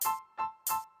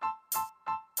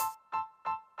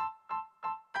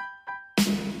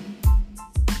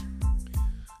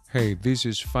Hey, this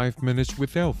is 5 Minutes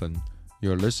with Elvin.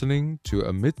 You're listening to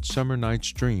A Midsummer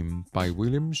Night's Dream by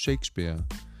William Shakespeare.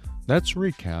 Let's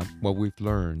recap what we've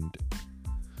learned.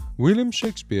 William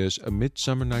Shakespeare's A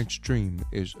Midsummer Night's Dream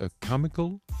is a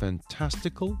comical,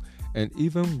 fantastical, and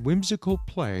even whimsical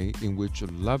play in which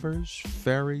lovers,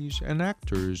 fairies, and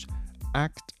actors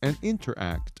act and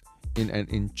interact in an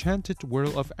enchanted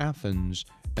world of Athens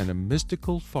and a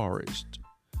mystical forest.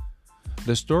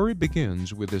 The story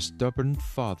begins with a stubborn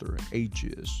father,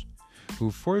 Aegeus, who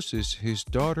forces his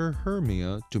daughter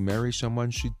Hermia to marry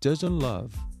someone she doesn't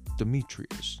love,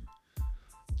 Demetrius.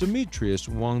 Demetrius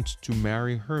wants to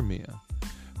marry Hermia,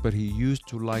 but he used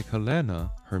to like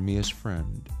Helena, Hermia's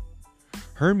friend.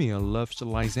 Hermia loves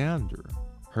Lysander.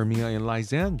 Hermia and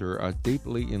Lysander are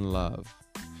deeply in love.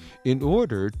 In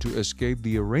order to escape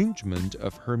the arrangement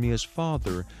of Hermia's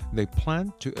father, they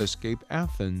plan to escape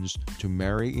Athens to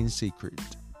marry in secret.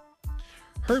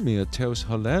 Hermia tells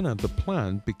Helena the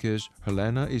plan because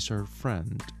Helena is her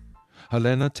friend.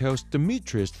 Helena tells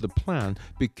Demetrius the plan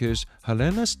because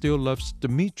Helena still loves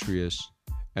Demetrius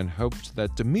and hopes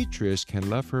that Demetrius can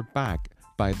love her back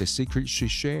by the secret she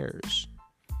shares.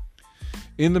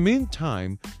 In the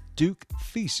meantime, Duke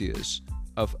Theseus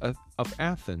of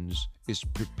Athens is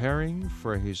preparing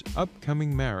for his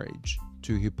upcoming marriage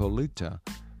to Hippolyta,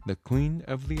 the queen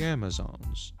of the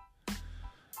Amazons.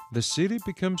 The city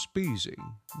becomes busy.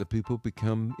 The people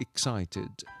become excited.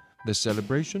 The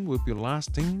celebration will be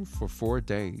lasting for 4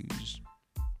 days.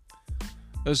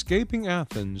 Escaping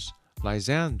Athens,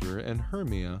 Lysander and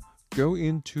Hermia go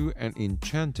into an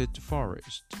enchanted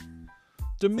forest.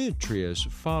 Demetrius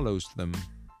follows them,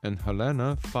 and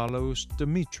Helena follows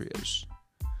Demetrius.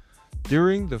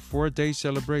 During the 4-day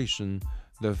celebration,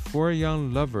 the 4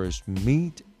 young lovers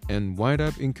meet and wind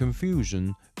up in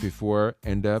confusion before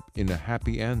end up in a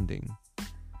happy ending.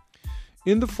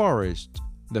 In the forest,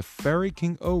 the fairy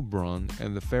king Oberon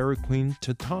and the fairy queen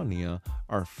Titania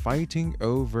are fighting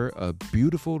over a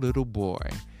beautiful little boy,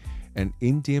 an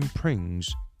Indian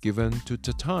prince given to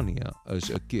Titania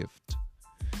as a gift.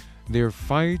 Their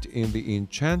fight in the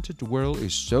enchanted world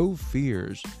is so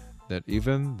fierce that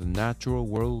even the natural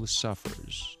world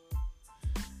suffers.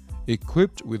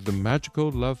 Equipped with the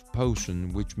magical love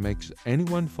potion which makes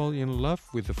anyone fall in love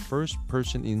with the first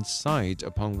person in sight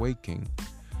upon waking,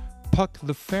 Puck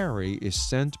the fairy is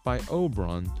sent by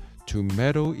Oberon to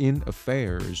meddle in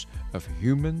affairs of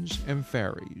humans and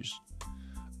fairies.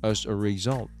 As a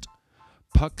result,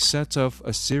 Puck sets off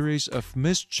a series of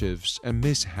mischiefs and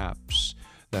mishaps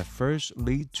that first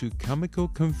lead to comical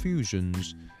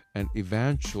confusions and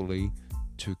eventually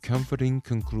to comforting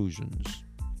conclusions.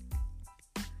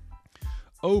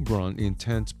 Oberon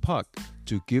intends Puck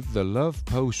to give the love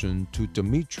potion to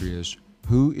Demetrius,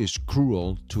 who is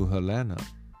cruel to Helena.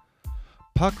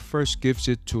 Puck first gives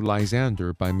it to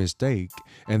Lysander by mistake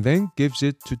and then gives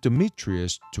it to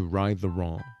Demetrius to right the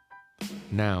wrong.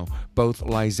 Now, both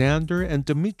Lysander and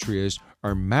Demetrius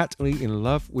are madly in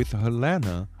love with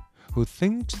Helena, who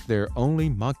thinks they're only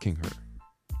mocking her.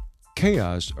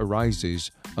 Chaos arises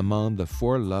among the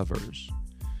 4 lovers.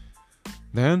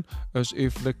 Then, as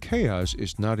if the chaos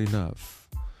is not enough,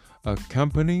 a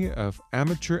company of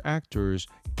amateur actors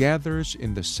gathers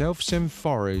in the selfsame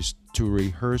forest to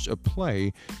rehearse a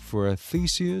play for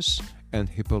Theseus and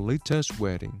Hippolyta's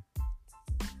wedding.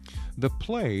 The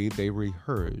play they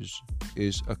rehearse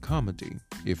is a comedy,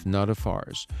 if not a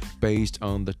farce, based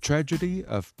on the tragedy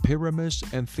of Pyramus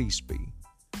and Thisbe.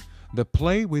 The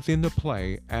play within the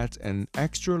play adds an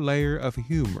extra layer of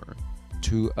humor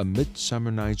to A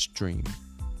Midsummer Night's Dream.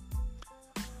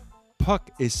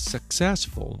 Puck is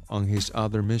successful on his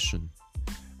other mission,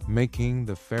 making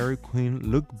the fairy queen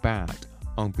look bad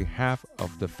on behalf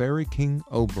of the fairy king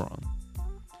Oberon.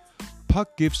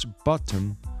 Puck gives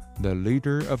Bottom, the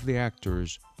leader of the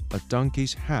actors, a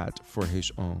donkey's hat for his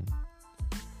own.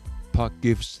 Puck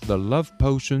gives the love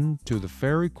potion to the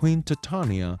fairy queen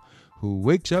Titania, who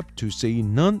wakes up to see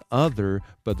none other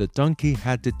but the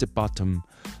donkey-hatted Bottom,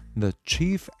 the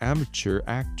chief amateur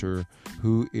actor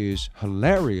who is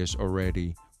hilarious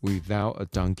already without a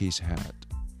donkey's hat.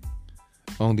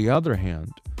 On the other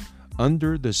hand,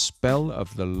 under the spell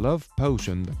of the love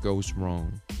potion that goes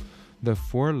wrong, the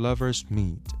 4 lovers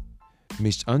meet.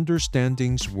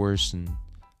 Misunderstandings worsen,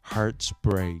 hearts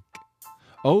break.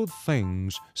 All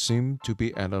things seem to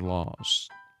be at a loss.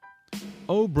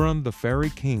 Oberon the fairy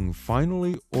king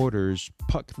finally orders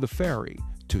Puck the fairy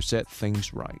to set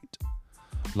things right.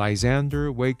 Lysander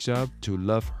wakes up to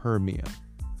love Hermia.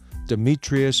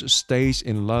 Demetrius stays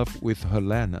in love with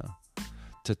Helena.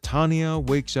 Titania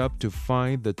wakes up to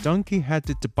find the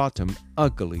donkey-headed Bottom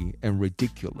ugly and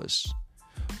ridiculous.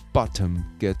 bottom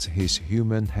gets his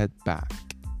human head back.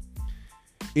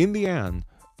 In the end,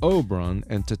 Oberon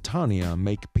and Titania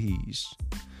make peace.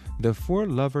 The four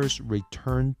lovers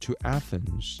return to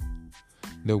Athens.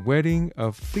 The wedding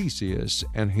of Theseus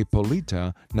and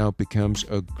Hippolyta now becomes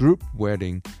a group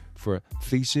wedding for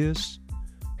Theseus,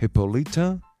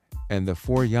 Hippolyta, and the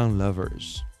four young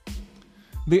lovers.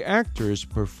 The actors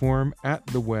perform at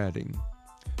the wedding.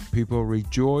 People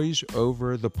rejoice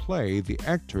over the play the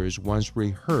actors once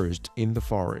rehearsed in the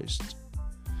forest.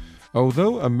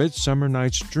 Although A Midsummer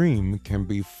Night's Dream can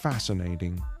be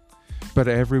fascinating, but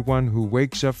everyone who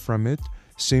wakes up from it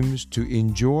seems to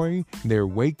enjoy their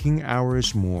waking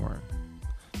hours more.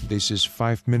 This is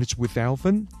 5 Minutes with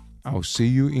Alvin. I'll see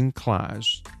you in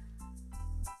class.